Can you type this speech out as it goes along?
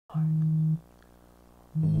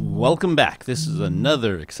Welcome back. This is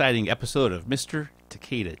another exciting episode of Mr.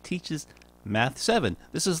 Takeda Teaches Math 7.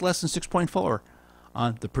 This is lesson 6.4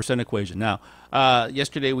 on the percent equation. Now,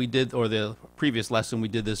 yesterday we did, or the previous lesson, we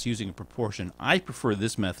did this using a proportion. I prefer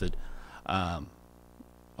this method a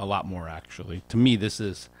lot more, actually. To me, this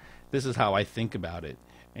is how I think about it.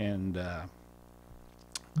 And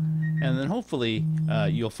then hopefully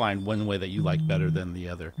you'll find one way that you like better than the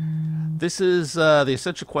other. This is the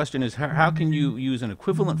essential question is how can you use an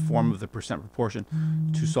equivalent form of the percent proportion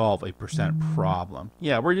to solve a percent problem?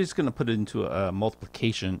 Yeah, we're just going to put it into a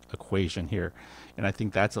multiplication equation here, and I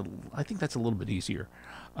think that's a little bit easier.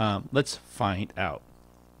 Let's find out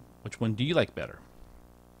which one do you like better.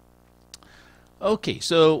 Okay,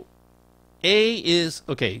 so A is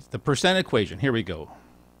the percent equation. Here we go.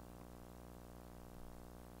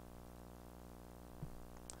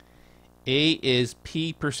 A is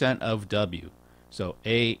P percent of W. So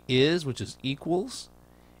A is, which is equals.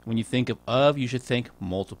 When you think of, you should think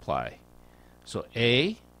multiply. So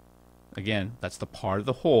A, again, that's the part of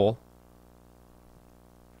the whole,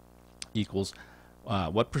 equals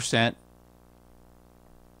what percent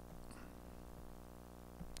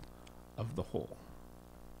of the whole.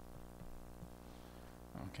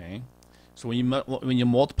 Okay. So when you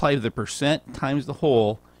multiply the percent times the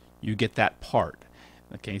whole, you get that part.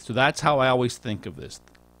 Okay, so that's how I always think of this.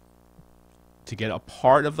 To get a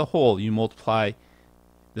part of the whole, you multiply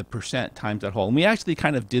the percent times that whole. And we actually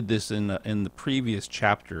kind of did this in the previous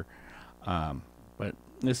chapter, but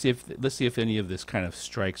let's see if any of this kind of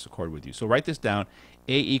strikes a chord with you. So write this down: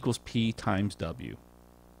 A equals P times W.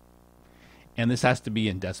 And this has to be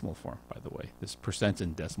in decimal form, by the way. This percent's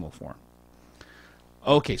in decimal form.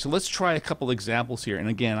 Okay, so let's try a couple examples here. And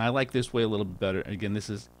again, I like this way a little bit better. Again, this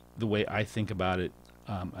is the way I think about it.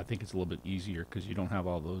 I think it's a little bit easier because you don't have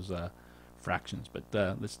all those fractions. But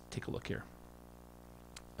let's take a look here.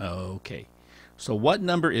 Okay, so what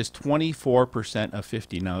number is 24% of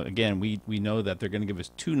 50? Now, again, we know that they're going to give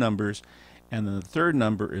us two numbers, and then the third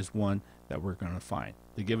number is one that we're going to find.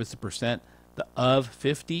 They give us the percent, the of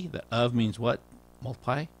 50. The of means what?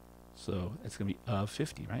 Multiply. So it's going to be of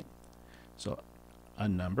 50, right? So a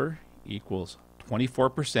number equals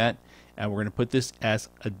 24%, and we're going to put this as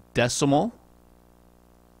a decimal.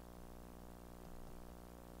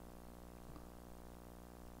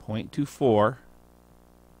 .24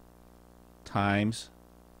 times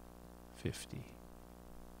 50.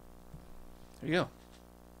 There you go.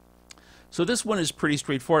 So this one is pretty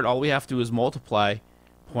straightforward. All we have to do is multiply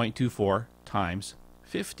 0.24 times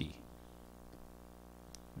 50.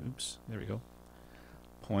 Oops, there we go.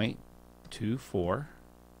 0.24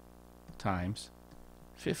 times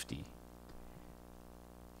 50.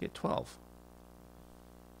 Get 12.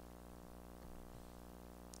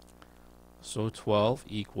 So 12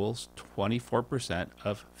 equals 24%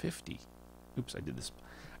 of 50. Oops, I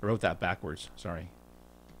wrote that backwards. Sorry.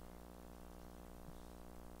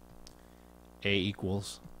 A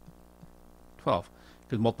equals 12.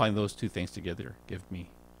 Because multiplying those two things together give me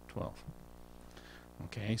 12.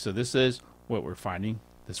 Okay, so this is what we're finding.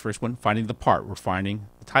 This first one, finding the part. We're finding,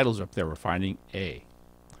 the titles are up there. We're finding A.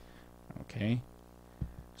 Okay.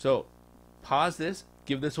 So pause this.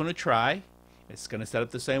 Give this one a try. It's going to set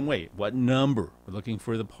up the same way. What number? We're looking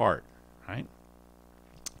for the part, right?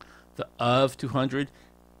 The of 200,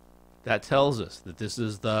 that tells us that this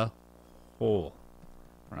is the whole,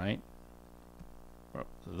 right?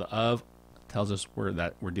 The of tells us we're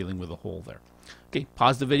dealing with a whole there. Okay,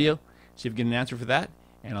 pause the video, see if you get an answer for that,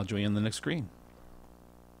 and I'll join you on the next screen.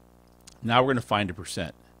 Now we're going to find a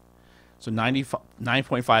percent. So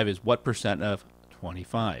 9.5 is what percent of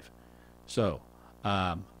 25? So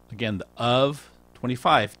again, the of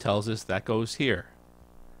 25 tells us that goes here.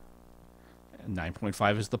 And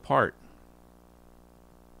 9.5 is the part.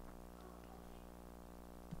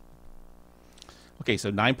 Okay,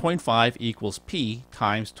 so 9.5 equals P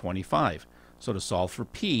times 25. So to solve for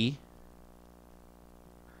P,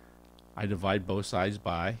 I divide both sides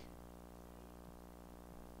by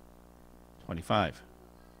 25.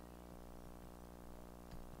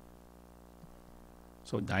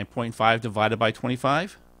 So 9.5 divided by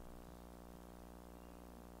 25.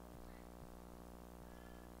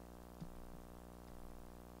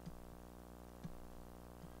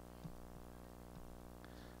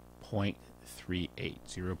 .38,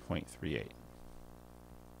 0.38.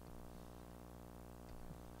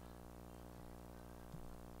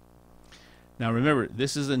 Now remember,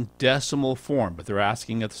 this is in decimal form, but they're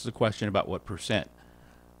asking us a question about what percent.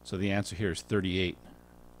 So the answer here is 38%.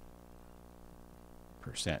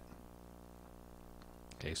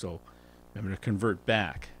 Okay, so I'm going to convert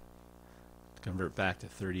back. convert back to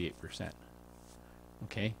 38%.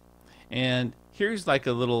 Okay, and here's like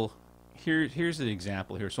a little, here's an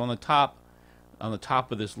example here. So on the top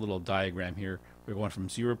of this little diagram here, we're going from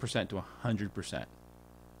 0% to 100%.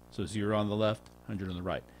 So 0 on the left, 100 on the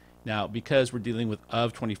right. Now, because we're dealing with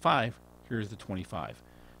of 25, here's the 25.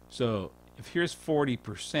 So if here's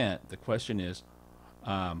 40%, the question is,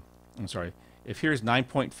 I'm sorry, if here's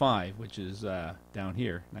 9.5, which is down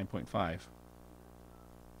here, 9.5,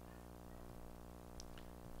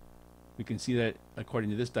 we can see that according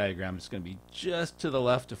to this diagram, it's going to be just to the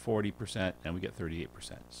left of 40%, and we get 38%.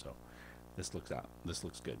 So this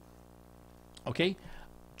looks good. Okay,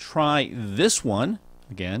 try this one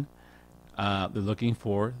again. They're looking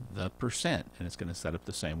for the percent, and it's going to set up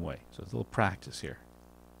the same way. So it's a little practice here.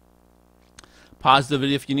 Pause the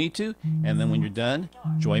video if you need to, and then when you're done,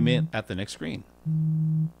 join me at the next screen.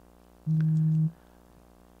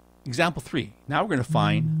 Example 3. Now we're going to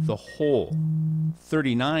find the whole.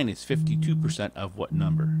 39 is 52% of what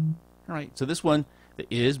number? All right, so this one, the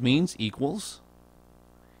is means equals.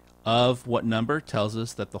 Of what number tells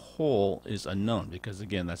us that the whole is unknown, because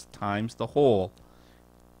again, that's times the whole.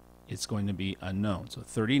 It's going to be unknown. So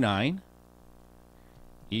 39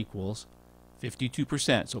 equals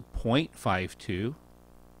 52%. So 0.52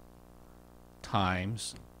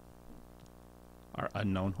 times our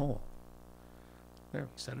unknown whole. There, we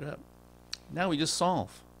set it up. Now we just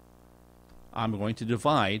solve. I'm going to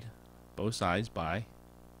divide both sides by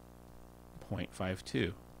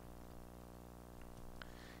 0.52.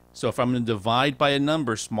 So if I'm going to divide by a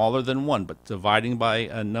number smaller than 1, but dividing by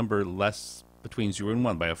a number less between 0 and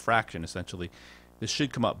 1, by a fraction essentially, this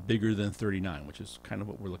should come up bigger than 39, which is kind of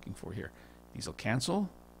what we're looking for here. These will cancel.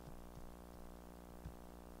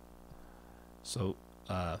 So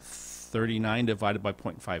 39 divided by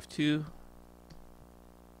 0.52.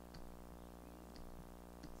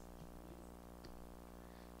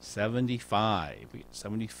 We get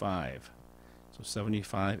 75. So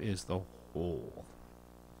 75 is the whole.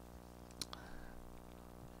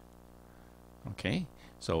 Okay,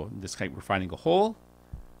 so in this case we're finding a whole.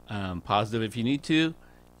 Positive if you need to.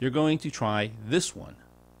 You're going to try this one,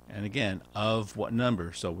 and again, of what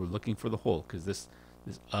number? So we're looking for the whole, because this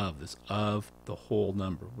of the whole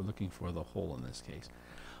number. We're looking for the whole in this case.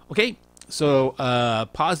 Okay, so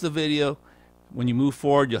pause the video. When you move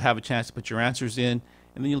forward, you'll have a chance to put your answers in,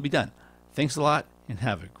 and then you'll be done. Thanks a lot, and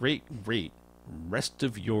have a great rest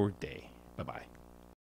of your day. Bye-bye.